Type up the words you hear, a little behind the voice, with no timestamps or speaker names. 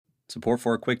Support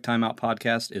for a Quick Timeout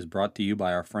podcast is brought to you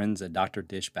by our friends at Dr.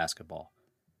 Dish Basketball.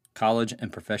 College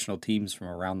and professional teams from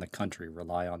around the country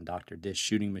rely on Dr. Dish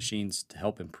shooting machines to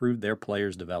help improve their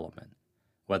players' development.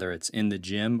 Whether it's in the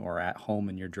gym or at home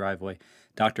in your driveway,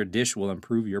 Dr. Dish will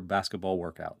improve your basketball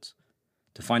workouts.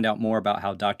 To find out more about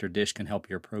how Dr. Dish can help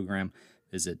your program,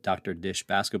 visit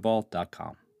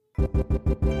drdishbasketball.com.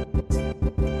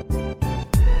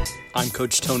 I'm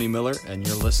Coach Tony Miller, and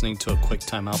you're listening to a Quick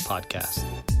Timeout podcast.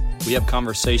 We have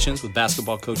conversations with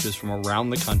basketball coaches from around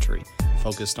the country,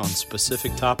 focused on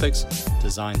specific topics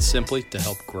designed simply to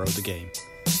help grow the game.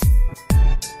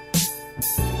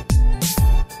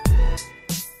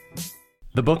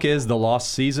 The book is The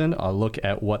Lost Season, a look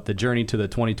at what the journey to the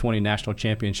 2020 National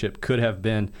Championship could have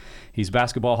been. He's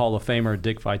Basketball Hall of Famer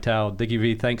Dick Vitale. Dickie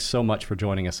V, thanks so much for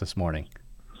joining us this morning.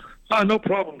 No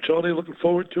problem, Tony. Looking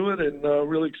forward to it and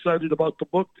really excited about the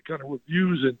book. The kind of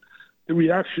reviews and the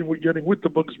reaction we're getting with the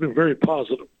book has been very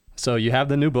positive. So you have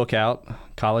the new book out.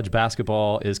 College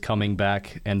basketball is coming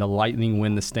back, and the Lightning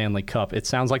win the Stanley Cup. It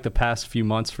sounds like the past few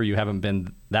months for you haven't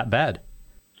been that bad.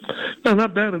 No,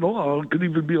 not bad at all. It could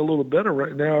even be a little better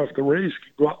right now if the Rays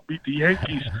can go out and beat the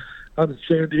Yankees out in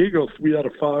San Diego 3 out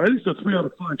of 5. I think it's a 3 out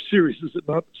of 5 series, is it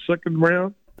not? The second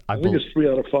round? I think it's 3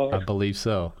 out of 5. I believe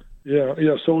so. Yeah.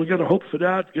 So we got to hope for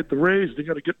that. Get the Rays. They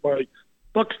got to get my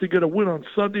Bucks to get a win on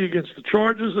Sunday against the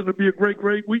Chargers, and it'll be a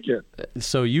great weekend.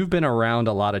 So you've been around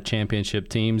a lot of championship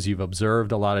teams. You've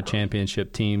observed a lot of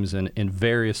championship teams in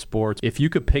various sports. If you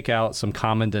could pick out some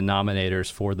common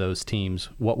denominators for those teams,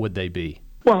 what would they be?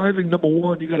 Well, I think number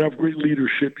one, you got to have great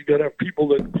leadership. You got to have people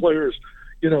that players,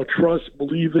 trust,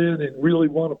 believe in, and really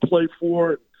want to play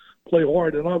for, and play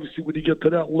hard. And obviously, when you get to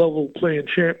that level, playing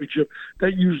championship,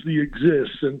 that usually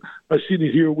exists. And I've seen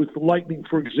it here with the Lightning,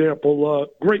 for example.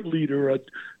 Great leader.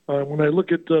 When I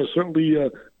look at certainly a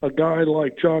guy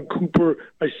like John Cooper,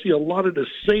 I see a lot of the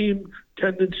same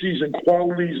tendencies and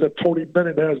qualities that Tony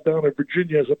Bennett has down in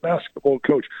Virginia as a basketball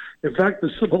coach. In fact,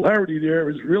 the similarity there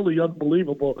is really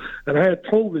unbelievable. And I had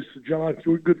told this to John,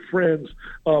 we were good friends,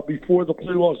 before the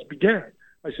playoffs began.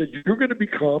 I said, you're going to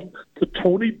become the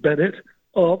Tony Bennett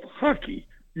of hockey.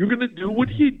 You're going to do what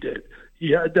he did.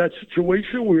 He had that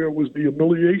situation where it was the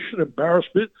humiliation,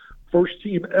 embarrassment. First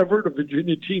team ever, the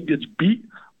Virginia team gets beat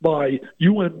by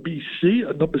UMBC,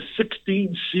 a number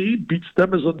 16 seed, beats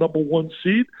them as a number 1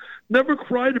 seed. Never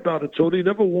cried about it, Tony.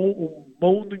 Never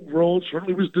moaned and groaned.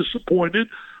 Certainly was disappointed,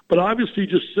 but obviously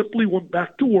just simply went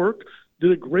back to work,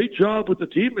 did a great job with the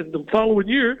team, and the following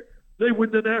year, they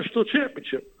win the national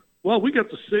championship. Well, we got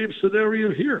the same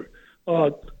scenario here.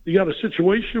 You got a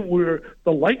situation where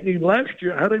the Lightning last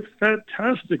year had a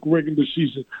fantastic regular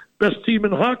season, best team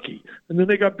in hockey, and then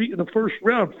they got beat in the first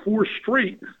round 4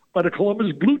 straight by the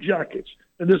Columbus Blue Jackets.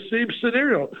 In the same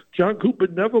scenario, John Cooper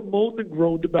never moaned and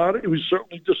groaned about it. He was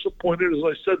certainly disappointed, as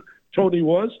I said, Tony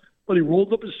was, but he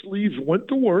rolled up his sleeves, went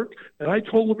to work, and I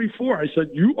told him before, I said,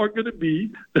 you are going to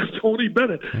be Tony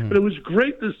Bennett. And it was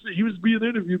great to see. He was being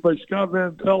interviewed by Scott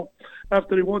Van Pelt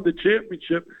after they won the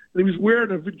championship, and he was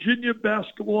wearing a Virginia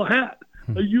basketball hat,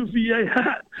 a UVA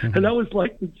hat. And I was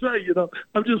like to say,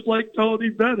 I'm just like Tony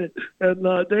Bennett. And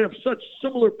they have such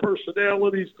similar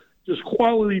personalities, just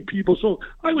quality people. So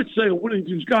I would say a winning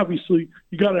team, obviously,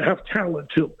 you got to have talent,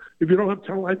 too. If you don't have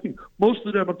talent, I think most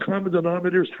of them are common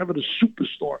denominators having a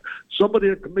superstar, somebody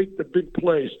that can make the big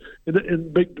plays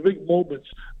and make the big moments.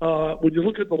 When you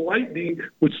look at the Lightning,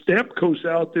 with Stamkos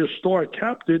out there, star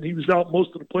captain, he was out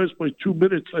most of the players played 2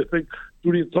 minutes, I think,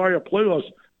 through the entire playoffs.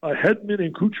 Hedman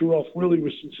and Kucherov really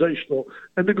were sensational.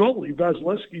 And the goalie,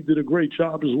 Vasilevsky, did a great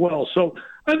job as well. So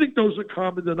I think those are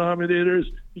common denominators.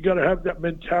 You got to have that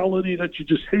mentality that you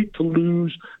just hate to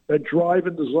lose, that drive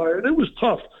and desire. And it was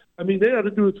tough. I mean, they had to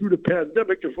do it through the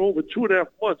pandemic and for over 2.5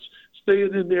 months,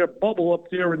 staying in their bubble up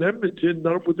there in Edmonton,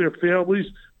 not up with their families.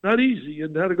 Not easy,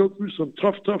 and had to go through some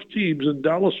tough teams. And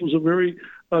Dallas was a very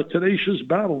tenacious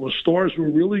battle. The Stars were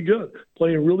really good,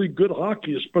 playing really good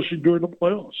hockey, especially during the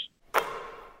playoffs.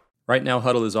 Right now,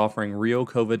 Huddle is offering real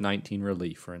COVID-19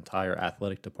 relief for entire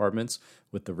athletic departments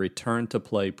with the Return to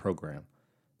Play program.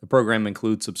 The program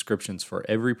includes subscriptions for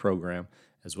every program,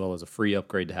 as well as a free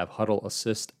upgrade to have Huddle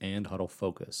Assist and Huddle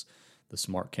Focus, the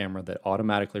smart camera that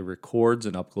automatically records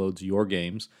and uploads your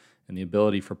games, and the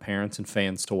ability for parents and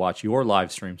fans to watch your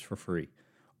live streams for free,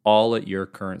 all at your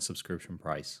current subscription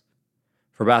price.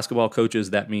 For basketball coaches,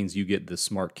 that means you get the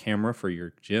smart camera for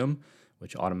your gym,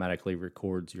 which automatically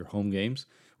records your home games,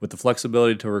 with the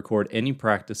flexibility to record any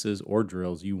practices or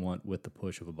drills you want with the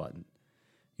push of a button.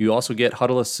 You also get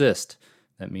Huddle Assist.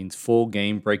 That means full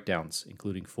game breakdowns,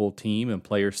 including full team and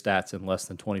player stats in less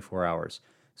than 24 hours,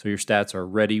 so your stats are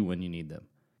ready when you need them.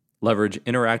 Leverage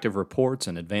interactive reports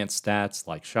and advanced stats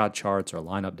like shot charts or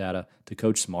lineup data to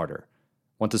coach smarter.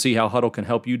 Want to see how Huddle can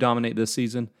help you dominate this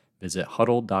season? Visit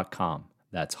Huddle.com.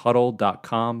 That's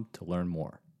Huddle.com to learn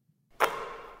more.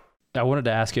 I wanted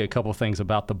to ask you a couple things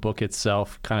about the book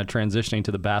itself, kind of transitioning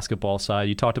to the basketball side.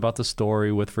 You talked about the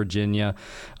story with Virginia,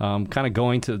 kind of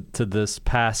going to this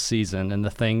past season and the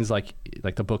things like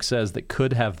the book says that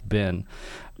could have been.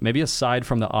 Maybe aside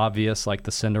from the obvious, like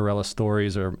the Cinderella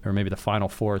stories or maybe the Final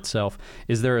Four itself,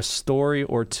 is there a story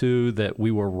or two that we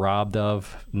were robbed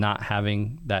of not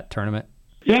having that tournament?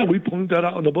 Yeah, we pointed that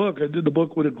out in the book. I did the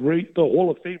book with a great Hall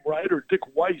of Fame writer, Dick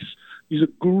Weiss. He's a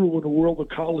guru in the world of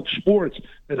college sports,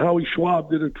 and Howie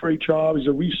Schwab did a great job. He's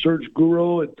a research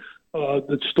guru, and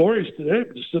the stories today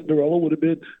for Cinderella would have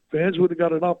been fans would have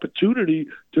got an opportunity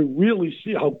to really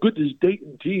see how good this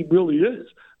Dayton team really is.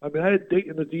 I mean, I had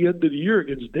Dayton at the end of the year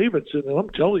against Davidson, and I'm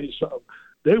telling you something.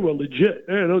 They were legit.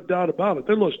 There's no doubt about it.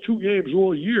 They lost 2 games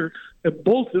all year, and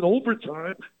both in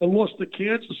overtime, and lost to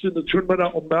Kansas in the tournament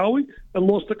out in Maui, and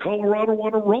lost to Colorado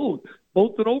on the road,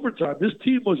 both in overtime. This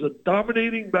team was a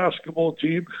dominating basketball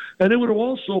team, and it would have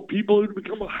also people who would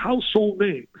become a household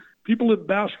name. People in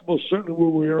basketball certainly were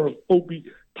aware of Obi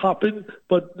Toppin,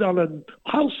 but on a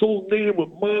household name with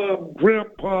mom,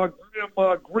 grandpa,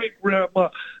 grandma, great-grandma.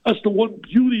 That's the one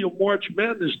beauty of March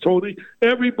Madness, Tony.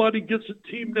 Everybody gets a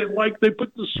team they like. They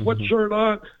put the sweatshirt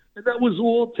on, and that was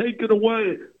all taken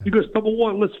away because, number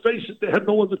one, let's face it, they had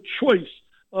no other choice.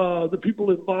 The people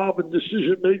involved in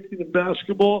decision-making in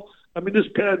basketball. I mean, this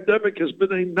pandemic has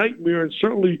been a nightmare, and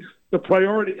certainly the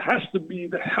priority has to be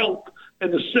the health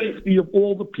and the safety of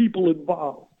all the people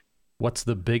involved. What's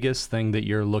the biggest thing that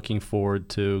you're looking forward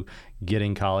to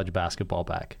getting college basketball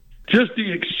back? Just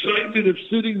the excitement of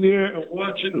sitting there and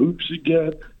watching hoops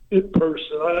again in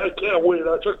person. I can't wait.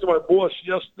 I talked to my boss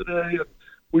yesterday, and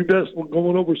we're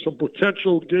going over some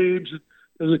potential games. And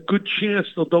there's a good chance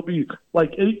that there'll be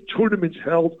like 8 tournaments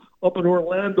held up in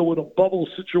Orlando in a bubble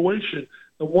situation.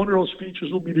 And one of those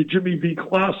features will be the Jimmy V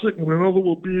Classic, and another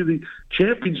will be the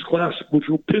Champions Classic, which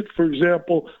will pit, for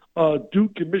example,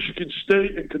 Duke and Michigan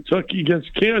State and Kentucky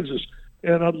against Kansas.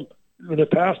 And in the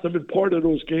past, I've been part of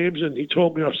those games, and he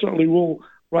told me I certainly will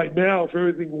right now if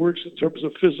everything works in terms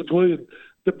of physically. And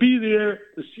to be there,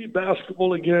 to see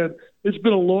basketball again, it's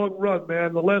been a long run,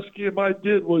 man. The last game I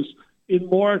did was in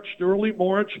March, early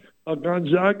March,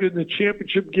 Gonzaga in the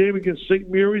championship game against St.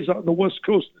 Mary's out on the West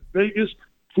Coast in Vegas.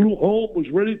 Flew home, was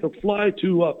ready to fly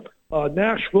to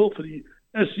Nashville for the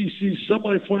SEC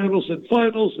semifinals and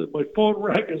finals, and my phone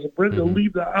rang as Brenda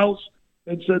leave the house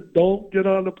and said, "Don't get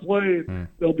on the plane.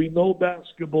 There'll be no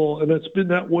basketball," and it's been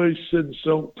that way since.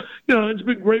 So, it's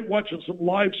been great watching some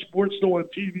live sports though on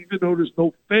TV, even though there's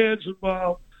no fans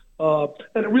involved, and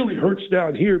it really hurts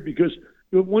down here because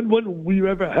when we've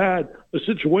ever had a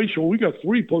situation where we got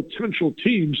 3 potential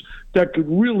teams that could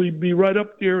really be right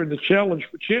up there in the challenge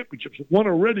for championships. One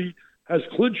already has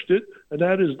clinched it, and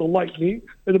that is the Lightning,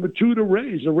 and number 2, the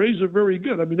Rays. The Rays are very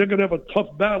good. I mean, they're going to have a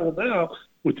tough battle now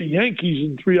with the Yankees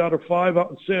in 3 out of 5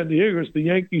 out in San Diego. The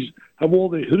Yankees have all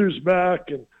their hitters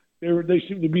back, and they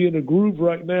seem to be in a groove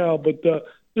right now. But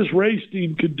this Rays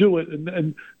team could do it.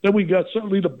 And then we got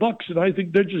certainly the Bucks, and I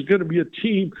think they're just going to be a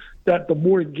team that the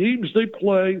more games they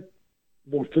play,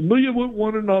 more familiar with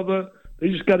one another, they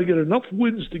just got to get enough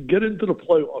wins to get into the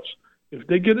playoffs. If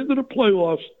they get into the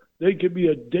playoffs, they can be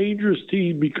a dangerous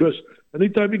team because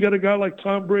anytime you got a guy like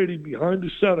Tom Brady behind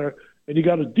the center and you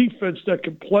got a defense that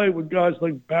can play with guys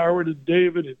like Barrett and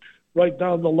David and right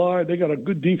down the line, they got a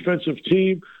good defensive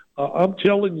team. I'm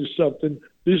telling you something,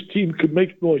 this team could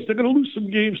make noise. They're going to lose some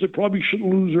games they probably shouldn't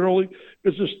lose early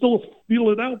because there's still a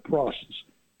feeling-out process.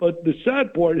 But the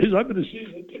sad part is I've been a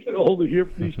season ticket holder here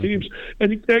for these teams,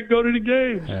 and you can't go to the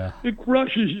games. Yeah. It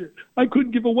crushes you. I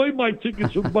couldn't give away my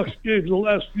tickets for Bucks games the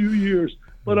last few years.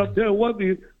 But I'll tell you one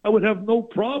thing, I would have no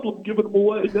problem giving them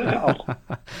away now.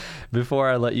 Before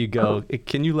I let you go,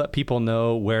 can you let people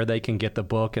know where they can get the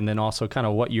book and then also kind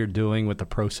of what you're doing with the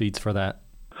proceeds for that?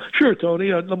 Sure, Tony.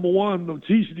 Number one, it's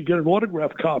easy to get an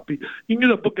autographed copy. You can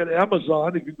get a book at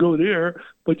Amazon. You can go there,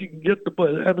 but you can get the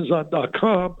book at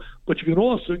Amazon.com. But you can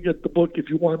also get the book if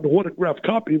you want an autographed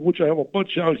copy, of which I have a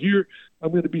bunch out here.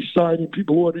 I'm going to be signing.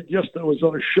 People ordered yesterday. I was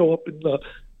on a show up in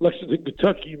Lexington,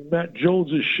 Kentucky, Matt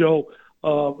Jones's show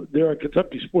there on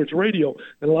Kentucky Sports Radio,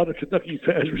 and a lot of Kentucky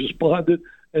fans responded.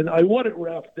 And I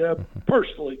autographed them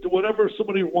personally to whatever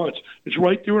somebody wants. It's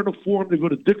right there in the form. They go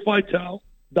to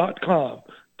DickVitale.com.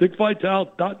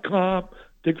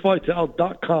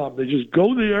 DickVitale.com. They just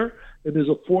go there, and there's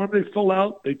a form they fill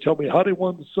out. They tell me how they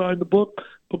want to sign the book.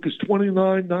 Book is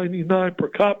 $29.99 per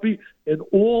copy, and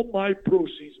all my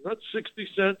proceeds, not 60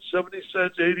 cents, 70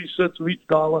 cents, 80 cents of each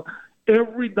dollar,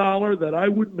 every dollar that I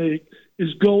would make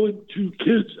is going to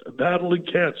kids battling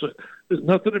cancer. There's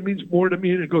nothing that means more to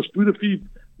me, and it goes through the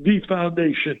V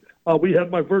Foundation. We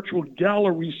had my virtual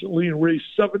gala recently and raised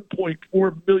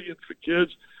 $7.4 million for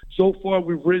kids. So far,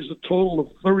 we've raised a total of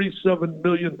 $37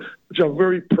 million, which I'm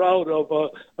very proud of.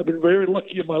 I've been very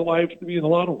lucky in my life to be in a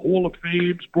lot of Hall of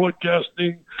Fames,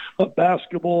 broadcasting,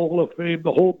 basketball Hall of Fame,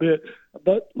 the whole bit.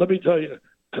 But let me tell you,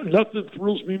 nothing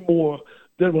thrills me more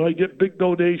than when I get big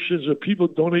donations or people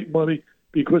donate money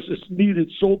because it's needed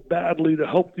so badly to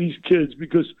help these kids,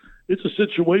 because it's a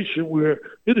situation where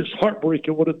it is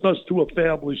heartbreaking what it does to a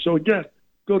family. So again,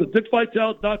 go to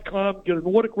dickvitale.com, get an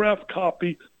autographed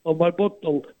copy of my book,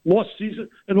 The Lost Season.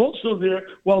 And also there,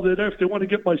 while they're there, if they want to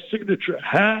get my signature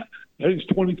hat, I think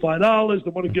it's $25. They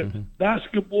want to get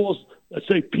basketballs, let's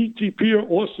say PTP or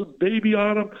Awesome Baby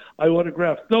on them. I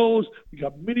autograph those. We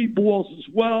got mini balls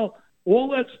as well. All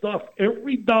that stuff,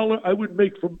 every dollar I would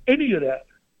make from any of that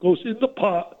goes in the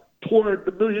pot toward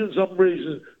the millions I'm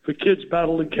raising for kids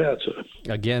battling cancer.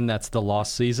 Again, that's The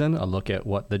Lost Season, a look at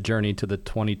what the journey to the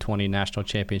 2020 National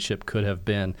Championship could have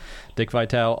been. Dick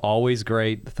Vitale, always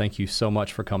great. Thank you so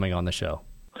much for coming on the show.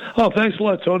 Oh, thanks a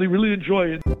lot, Tony. Really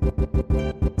enjoy it.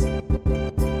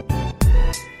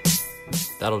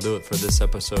 That'll do it for this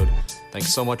episode.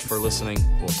 Thanks so much for listening.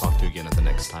 We'll talk to you again at the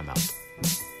next time out.